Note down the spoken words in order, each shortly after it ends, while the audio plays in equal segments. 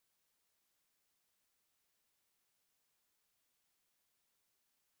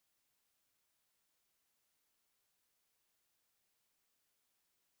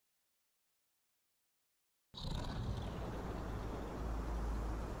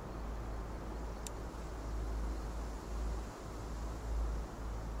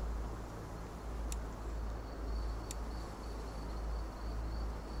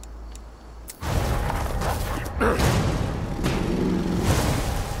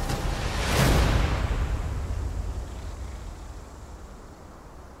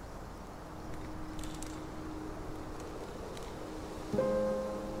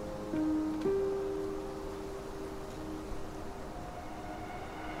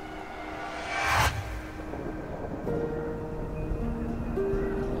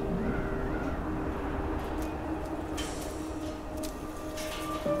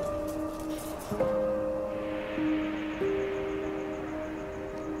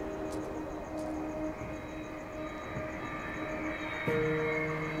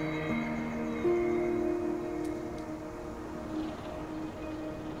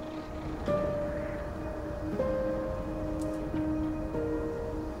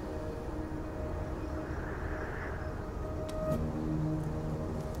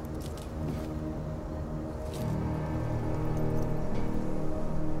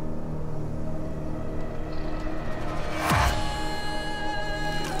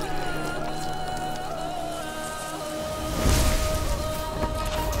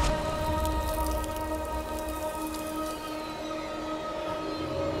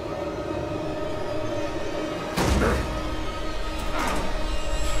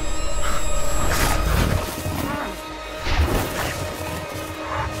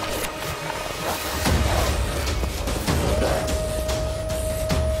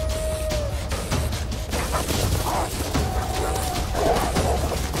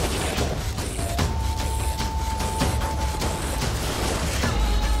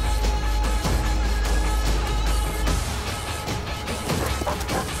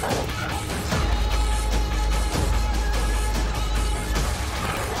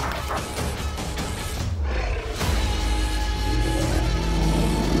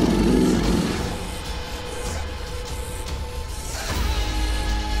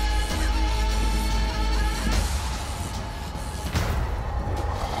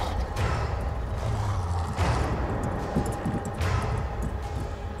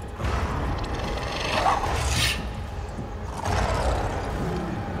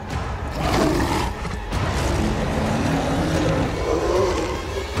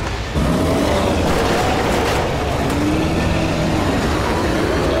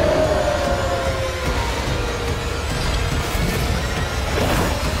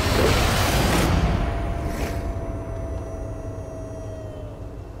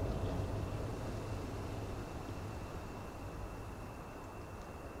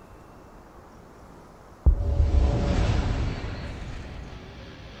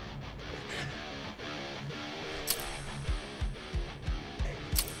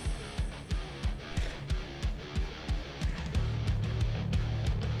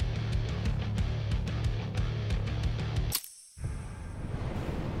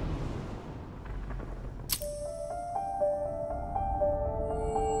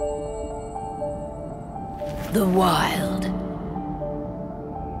The Wild.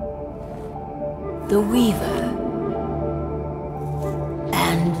 The Weaver.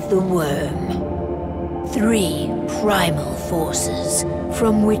 And the Worm. 3 primal forces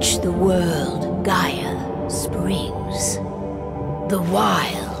from which the world, Gaia, springs. The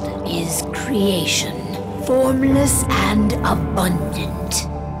Wild is creation, formless and abundant.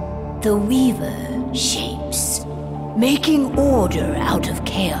 The Weaver shapes, making order out of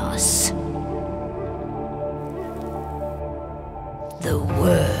chaos. The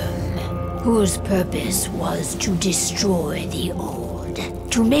Worm, whose purpose was to destroy the old,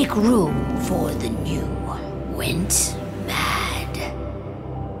 to make room for the new, went mad.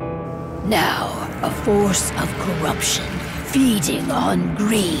 Now, a force of corruption, feeding on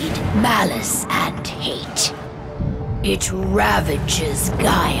greed, malice, and hate. It ravages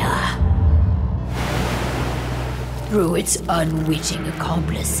Gaia. Through its unwitting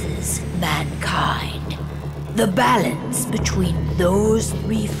accomplices, mankind. The balance between those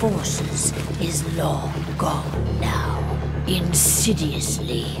 3 forces is long gone now.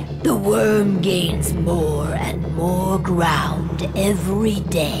 Insidiously, the Worm gains more and more ground every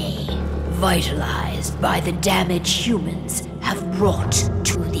day, vitalized by the damage humans have brought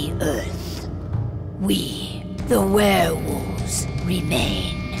to the Earth. We, the werewolves,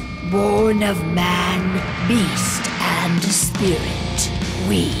 remain, born of man, beast, and spirit.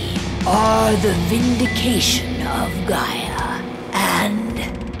 We are the vindication of Gaia and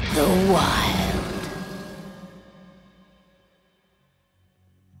the Wild.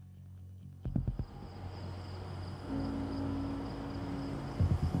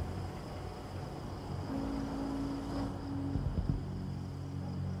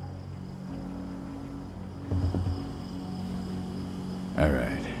 All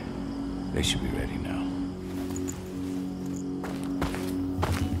right. They should be ready now.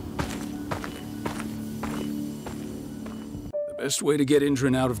 The best way to get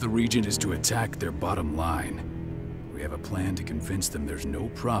Indran out of the region is to attack their bottom line. We have a plan to convince them there's no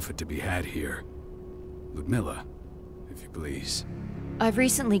profit to be had here. Ludmilla, if you please. I've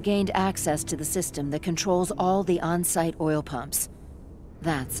recently gained access to the system that controls all the on-site oil pumps.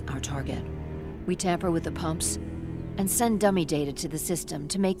 That's our target. We tamper with the pumps and send dummy data to the system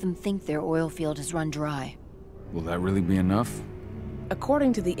to make them think their oil field has run dry. Will that really be enough?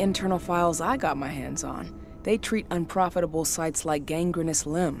 According to the internal files I got my hands on, They treat unprofitable sites like gangrenous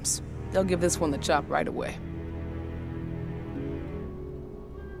limbs. They'll give this one the chop right away.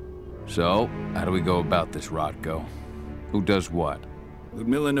 So, how do we go about this, Rodko? Who does what?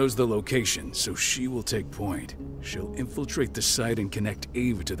 Ludmilla knows the location, so she will take point. She'll infiltrate the site and connect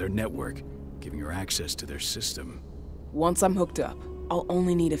Ava to their network, giving her access to their system. Once I'm hooked up, I'll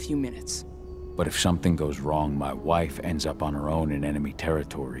only need a few minutes. But if something goes wrong, my wife ends up on her own in enemy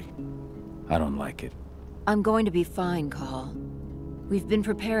territory. I don't like it. I'm going to be fine, Cahal. We've been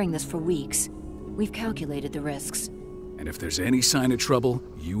preparing this for weeks. We've calculated the risks. And if there's any sign of trouble,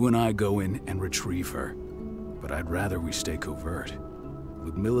 you and I go in and retrieve her. But I'd rather we stay covert.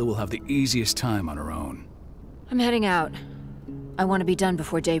 Ludmilla will have the easiest time on her own. I'm heading out. I want to be done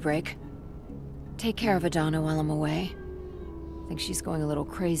before daybreak. Take care of Adana while I'm away. I think she's going a little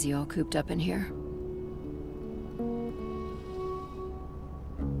crazy all cooped up in here.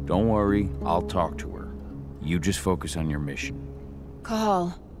 Don't worry, I'll talk to her. You just focus on your mission.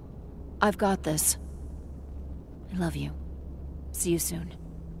 Cahal, I've got this. I love you. See you soon.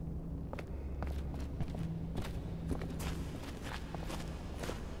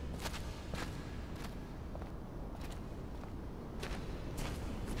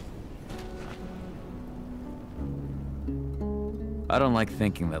 I don't like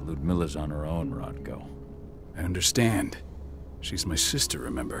thinking that Ludmilla's on her own, Rodko. I understand. She's my sister,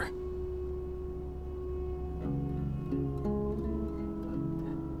 remember?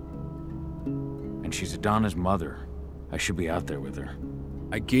 And she's Adana's mother. I should be out there with her.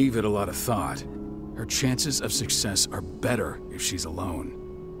 I gave it a lot of thought. Her chances of success are better if she's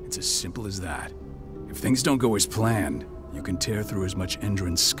alone. It's as simple as that. If things don't go as planned, you can tear through as much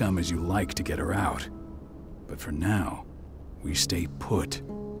Endron scum as you like to get her out. But for now, we stay put.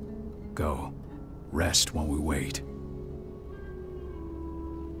 Go. Rest while we wait.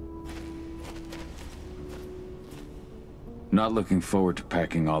 Not looking forward to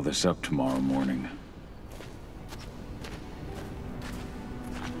packing all this up tomorrow morning.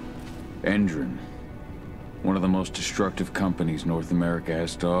 Endron. One of the most destructive companies North America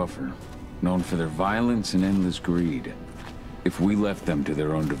has to offer. Known for their violence and endless greed. If we left them to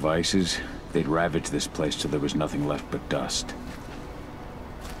their own devices, they'd ravage this place till there was nothing left but dust.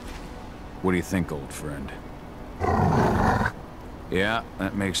 What do you think, old friend? Yeah,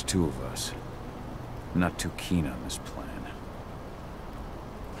 that makes two of us. I'm not too keen on this plan.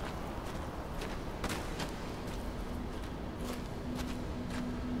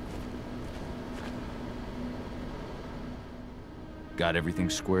 Got everything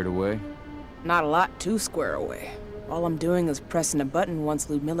squared away? Not a lot to square away. All I'm doing is pressing a button once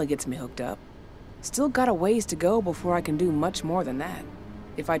Ludmilla gets me hooked up. Still got a ways to go before I can do much more than that.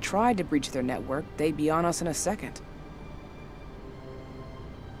 If I tried to breach their network, they'd be on us in a second.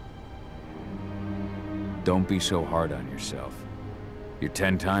 Don't be so hard on yourself. You're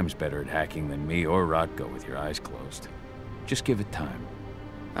 10 times better at hacking than me or Rodko with your eyes closed. Just give it time.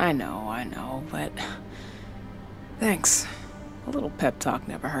 I know, but... Thanks. A little pep talk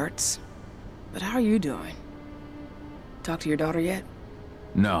never hurts. But how are you doing? Talk to your daughter yet?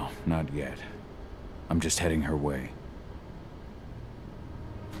 No, not yet. I'm just heading her way.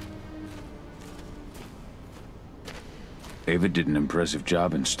 Ava did an impressive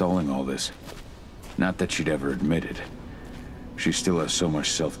job installing all this. Not that she'd ever admit it. She still has so much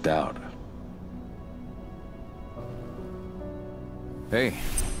self-doubt. Hey,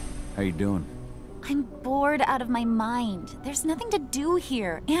 how you doing? I'm bored out of my mind. There's nothing to do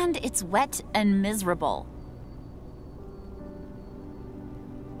here, and it's wet and miserable.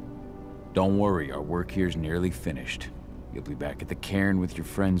 Don't worry, our work here's nearly finished. You'll be back at the cairn with your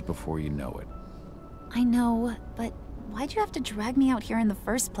friends before you know it. I know, but why'd you have to drag me out here in the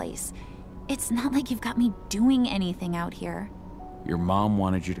first place? It's not like you've got me doing anything out here. Your mom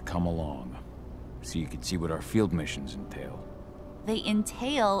wanted you to come along, so you could see what our field missions entail. They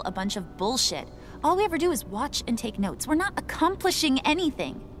entail a bunch of bullshit. All we ever do is watch and take notes. We're not accomplishing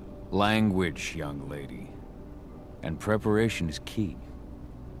anything. Language, young lady. And preparation is key.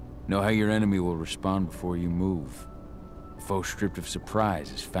 Know how your enemy will respond before you move. A foe stripped of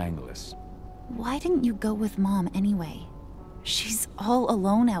surprise is fangless. Why didn't you go with Mom anyway? She's all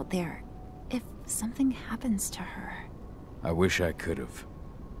alone out there. If something happens to her... I wish I could have.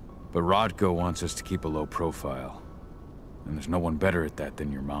 But Rodko wants us to keep a low profile. And there's no one better at that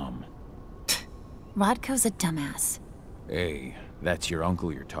than your mom. Rodko's a dumbass. Hey, that's your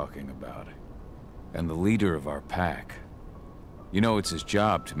uncle you're talking about. And the leader of our pack. You know it's his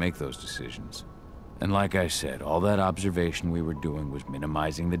job to make those decisions. And like I said, all that observation we were doing was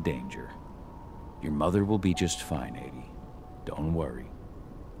minimizing the danger. Your mother will be just fine, Adie. Don't worry.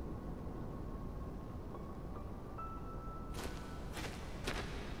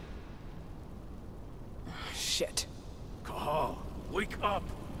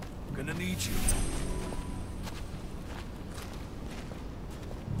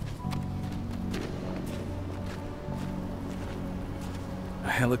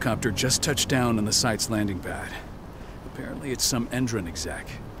 helicopter just touched down on the site's landing pad. Apparently it's some Endron exec.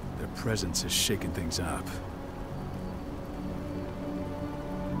 Their presence has shaken things up.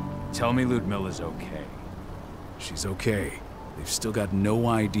 Tell me Ludmilla's okay. She's okay. They've still got no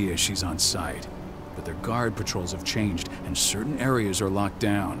idea she's on site. But their guard patrols have changed, and certain areas are locked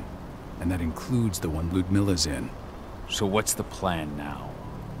down. And that includes the one Ludmilla's in. So what's the plan now?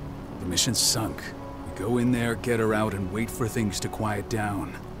 The mission's sunk. We go in there, get her out, and wait for things to quiet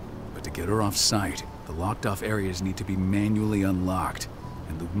down. But to get her off site, the locked-off areas need to be manually unlocked.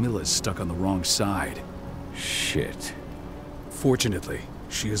 And Ludmilla's stuck on the wrong side. Shit. Fortunately,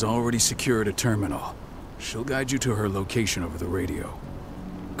 she has already secured a terminal. She'll guide you to her location over the radio.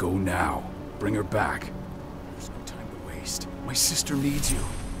 Go now. Bring her back. There's no time to waste. My sister needs you.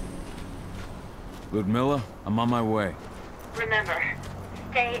 Ludmilla, I'm on my way. Remember,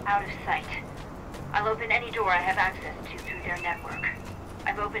 stay out of sight. I'll open any door I have access to through their network.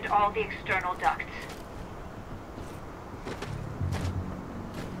 I've opened all the external ducts.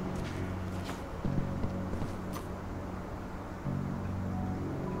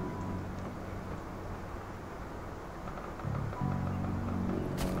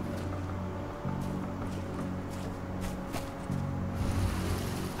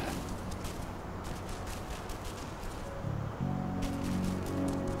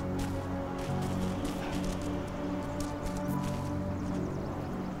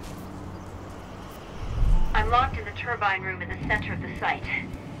 I'm locked in the turbine room in the center of the site.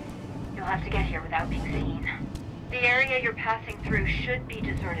 You'll have to get here without being seen. The area you're passing through should be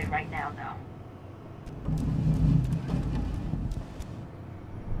deserted right now, though.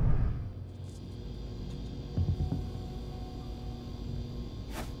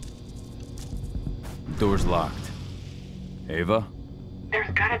 Door's locked. Ava? There's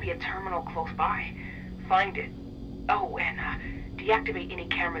gotta be a terminal close by. Find it. Oh, and deactivate any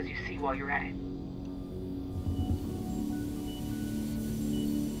cameras you see while you're at it.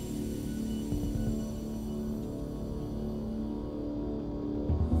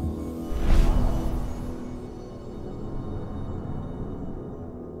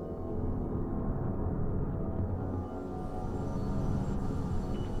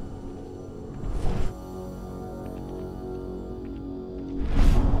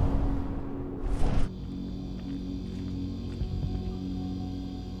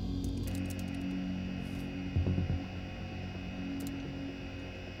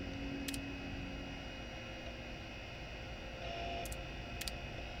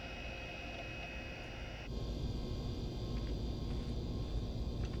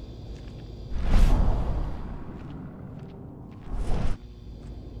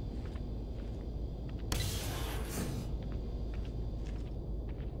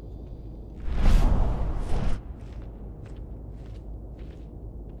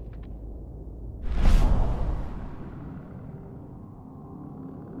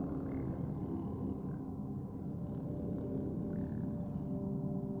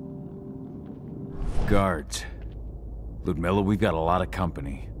 Guards. Ludmilla, we've got a lot of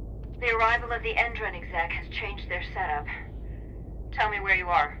company. The arrival of the Endron exec has changed their setup. Tell me where you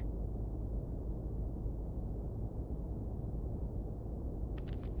are.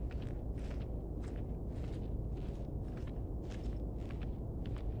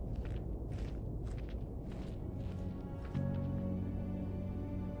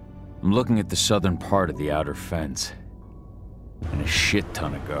 I'm looking at the southern part of the outer fence. And a shit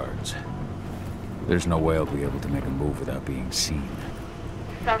ton of guards. There's no way I'll be able to make a move without being seen.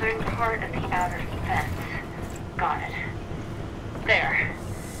 Southern part of the outer fence. Got it. There.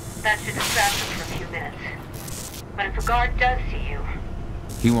 That should distract them for a few minutes. But if a guard does see you...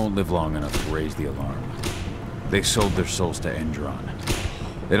 He won't live long enough to raise the alarm. They sold their souls to Endron.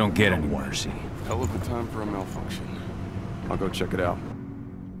 They don't get any mercy. Hell of a time for a malfunction. I'll go check it out.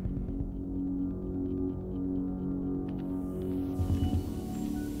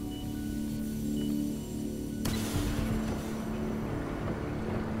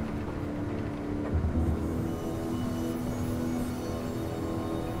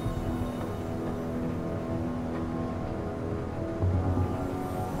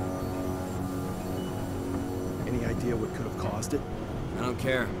 What could have caused it? I don't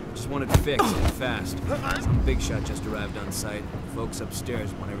care. Just want it fixed and fast. Some big shot just arrived on site. Folks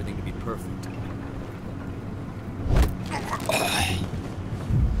upstairs want everything to be perfect.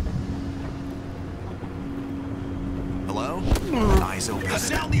 Hello? Eyes open.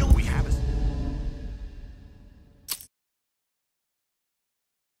 We have a...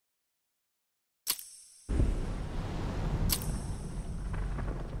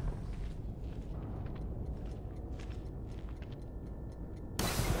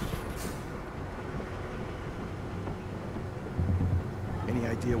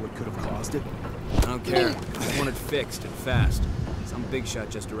 idea what could have caused it? I don't care. I just want it fixed and fast. Some big shot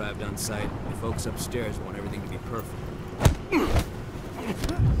just arrived on site. The folks upstairs want everything to be perfect.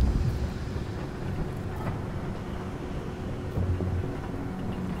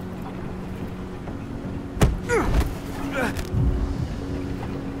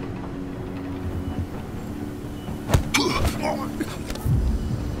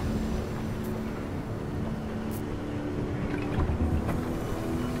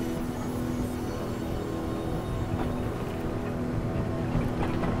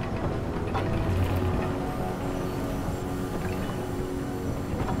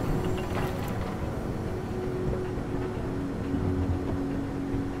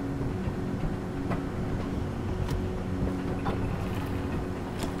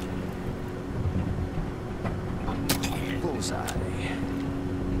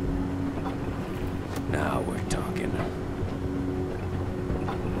 Now we're talking.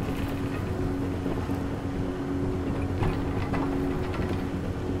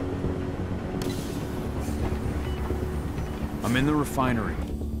 I'm in the refinery.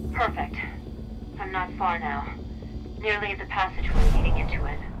 Perfect. I'm not far now. Nearly at the passageway leading into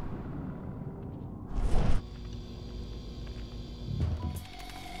it.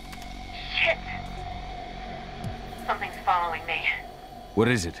 Shit! Something's following me. What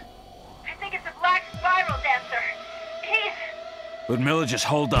is it? I think it's a black spiral dancer. He's... Ludmilla, just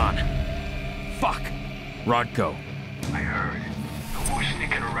hold on. Fuck! Rodko. I heard. No more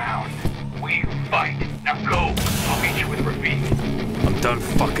sneaking around. We fight. Now go. I'll meet you with Rafik. I'm done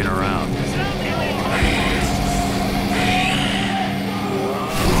fucking around.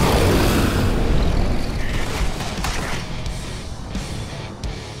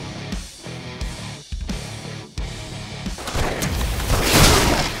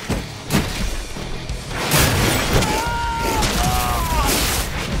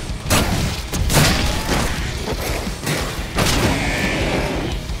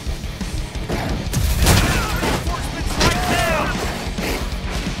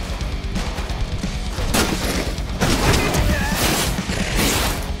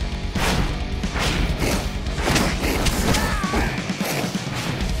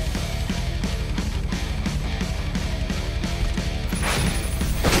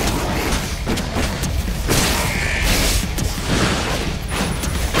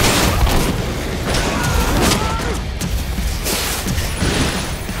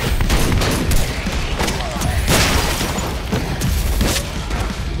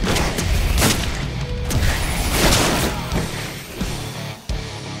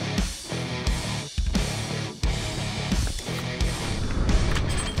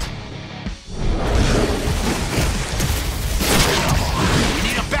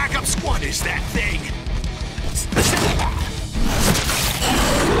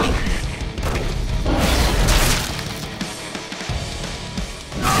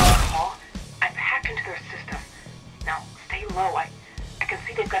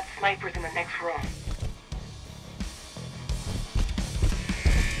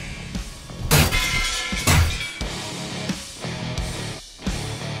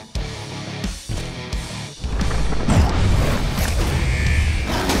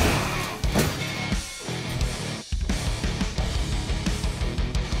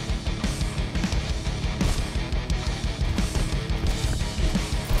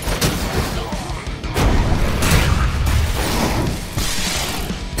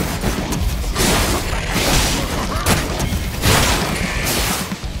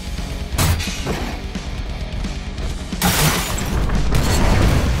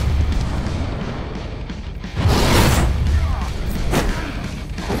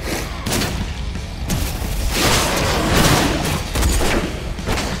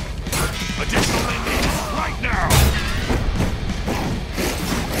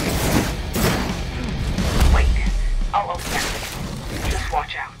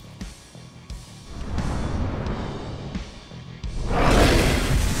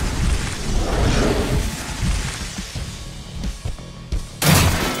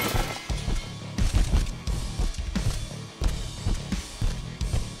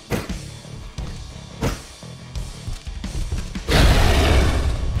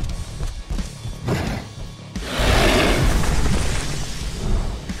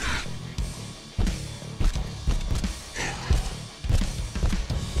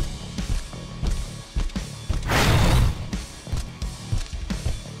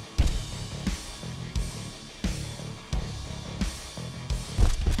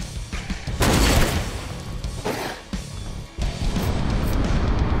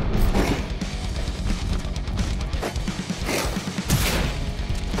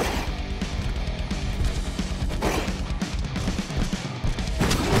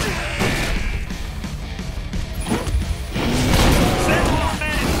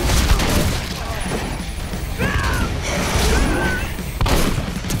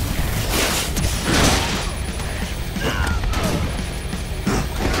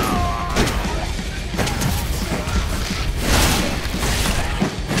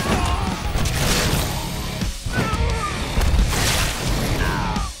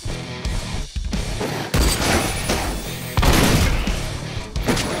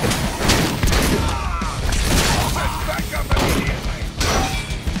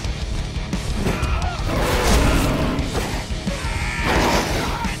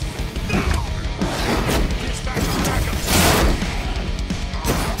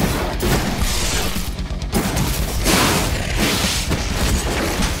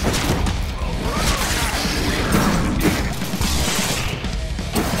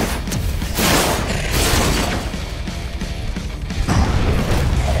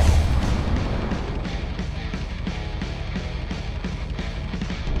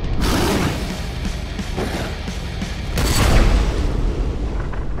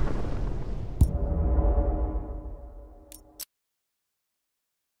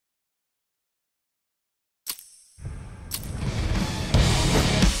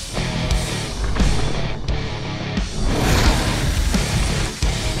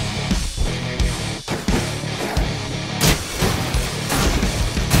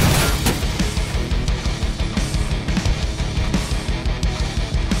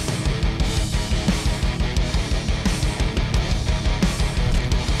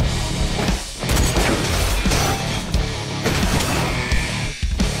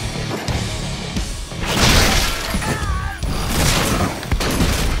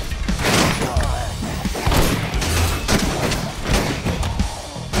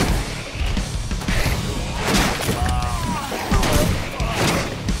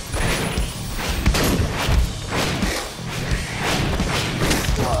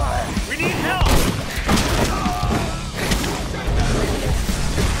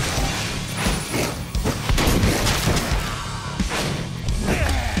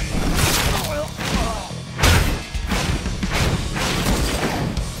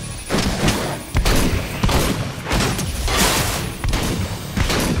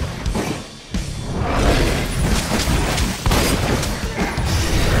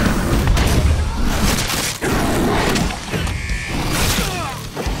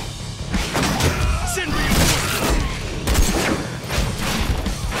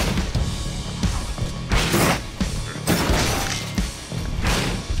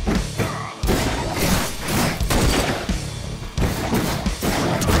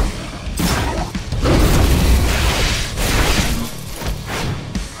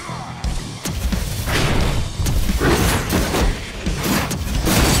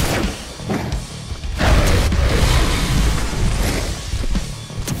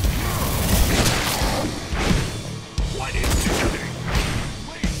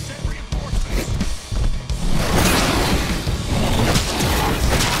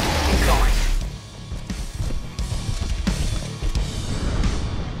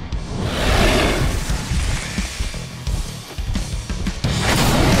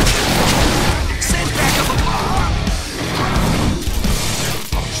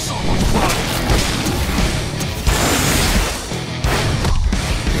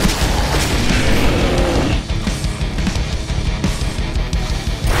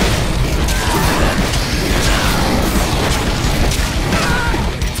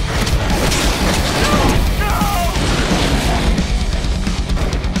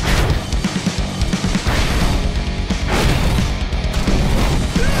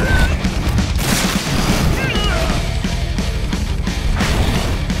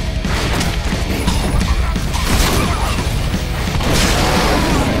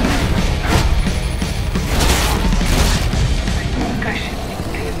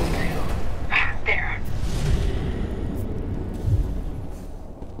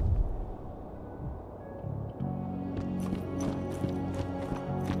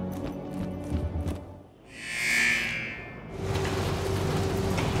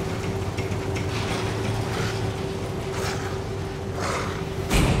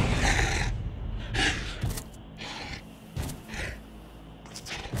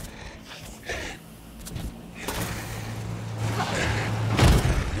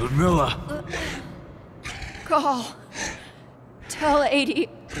 Ludmilla! Cahal. Tell 80.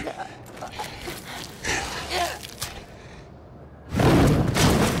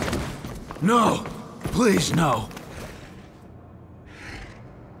 No! Please, no!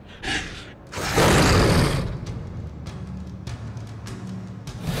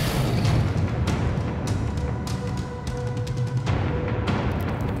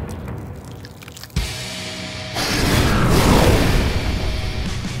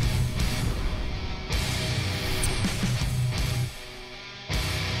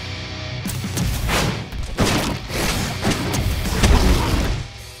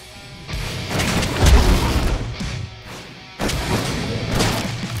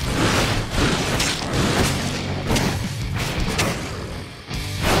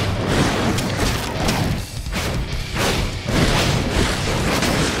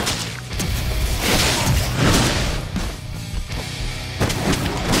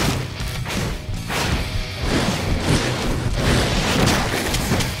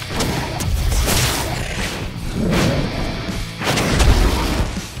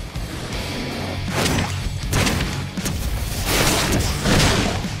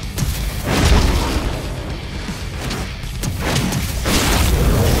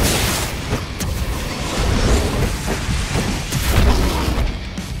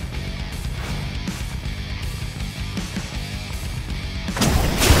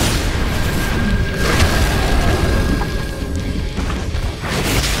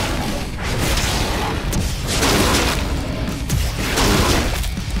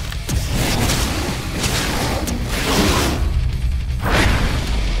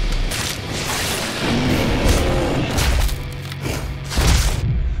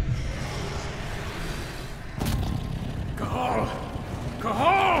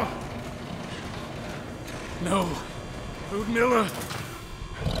 Cahal! No. Ludmilla.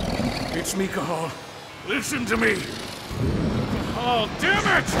 It's me, Cahal. Listen to me. Cahal, damn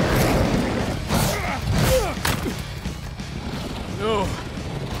it! No.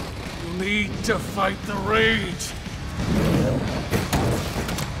 You need to fight the rage.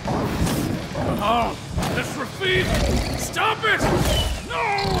 Cahal, that's Rafik! Stop it!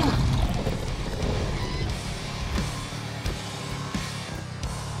 No!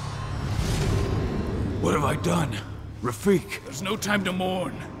 What have I done? Rafik! There's no time to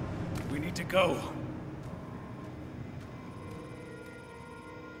mourn. We need to go.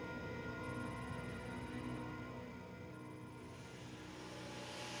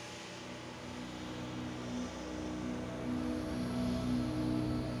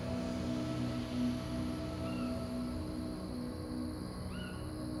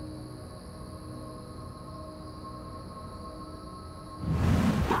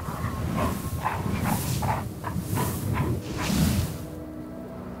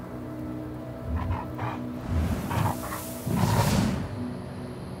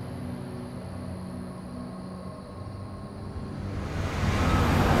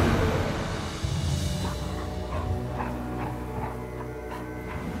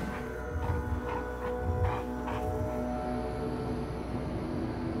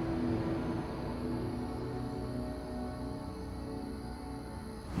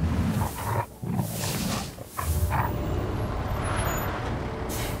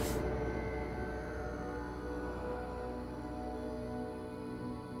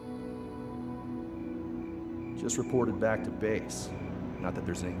 Just reported back to base. Not that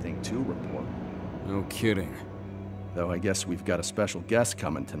there's anything to report. No kidding. Though I guess we've got a special guest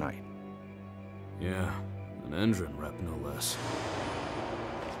coming tonight. Yeah, an Endron rep no less.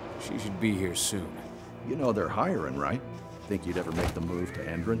 She should be here soon. You know they're hiring, right? Think you'd ever make the move to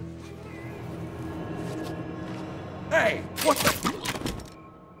Endron? Hey! What the...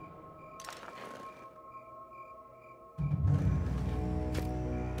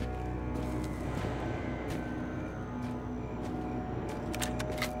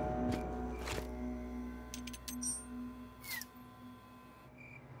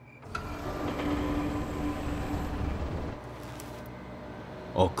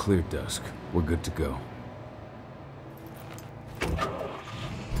 All clear, Dusk. We're good to go.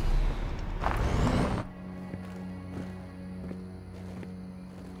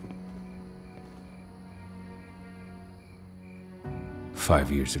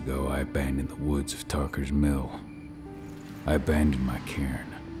 "5 years ago, I abandoned the woods of Tarker's Mill. I abandoned my cairn.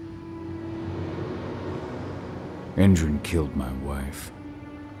 Endron killed my wife.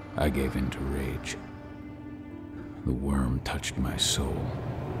 I gave in to rage. The worm touched my soul.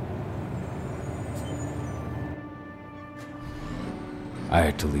 I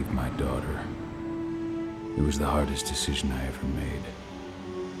had to leave my daughter. It was the hardest decision I ever made.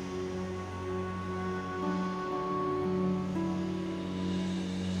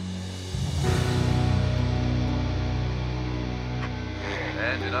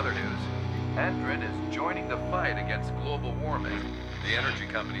 And in other news, Endron is joining the fight against global warming. The energy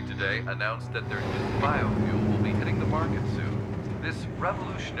company today announced that their new biofuel will be hitting the market soon. This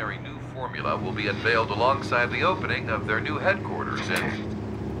revolutionary new formula will be unveiled alongside the opening of their new headquarters in...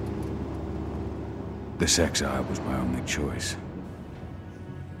 This exile was my only choice.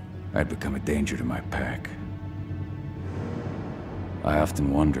 I'd become a danger to my pack. I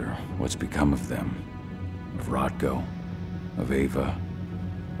often wonder what's become of them. Of Rodko, of Ava,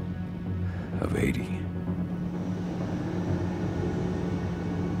 of 80.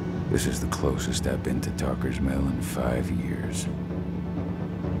 This is the closest I've been to Talker's Mill in 5 years.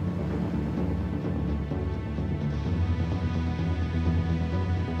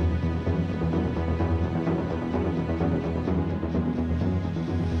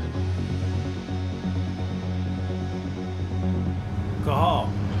 Cahal,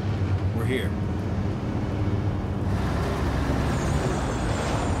 we're here.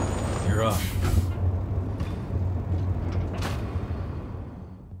 You're up.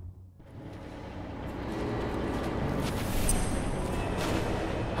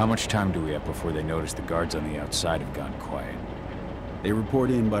 How much time do we have before they notice the guards on the outside have gone quiet? They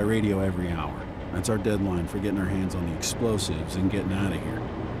report in by radio every hour. That's our deadline for getting our hands on the explosives and getting out of here.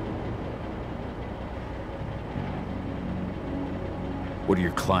 What do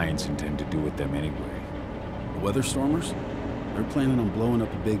your clients intend to do with them anyway? The Weatherstormers? They're planning on blowing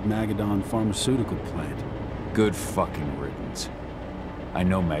up a big Magadon pharmaceutical plant. Good fucking riddance. I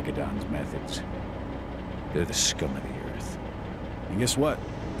know Magadon's methods. They're the scum of the earth. And guess what?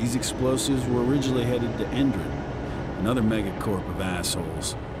 These explosives were originally headed to Endron, another megacorp of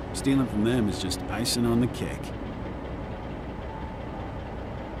assholes. Stealing from them is just icing on the cake.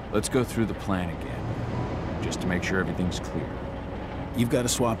 Let's go through the plan again, just to make sure everything's clear. You've got to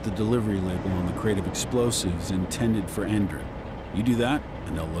swap the delivery label on the crate of explosives intended for Endron. You do that,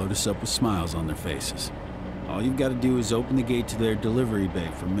 and they'll load us up with smiles on their faces. All you've got to do is open the gate to their delivery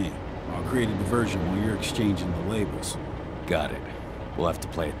bay for me. I'll create a diversion while you're exchanging the labels. Got it. We'll have to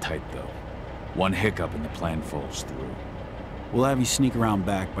play it tight, though. One hiccup and the plan falls through. We'll have you sneak around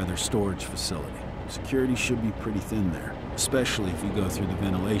back by their storage facility. Security should be pretty thin there, especially if you go through the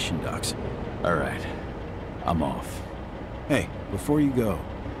ventilation ducts. All right. I'm off. Hey, before you go,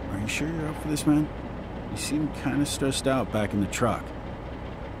 are you sure you're up for this, man? You seem kind of stressed out back in the truck.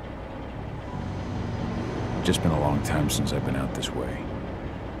 Just been a long time since I've been out this way.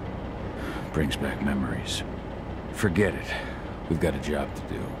 Brings back memories. Forget it. We've got a job to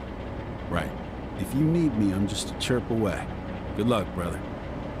do. Right. If you need me, I'm just a chirp away. Good luck, brother.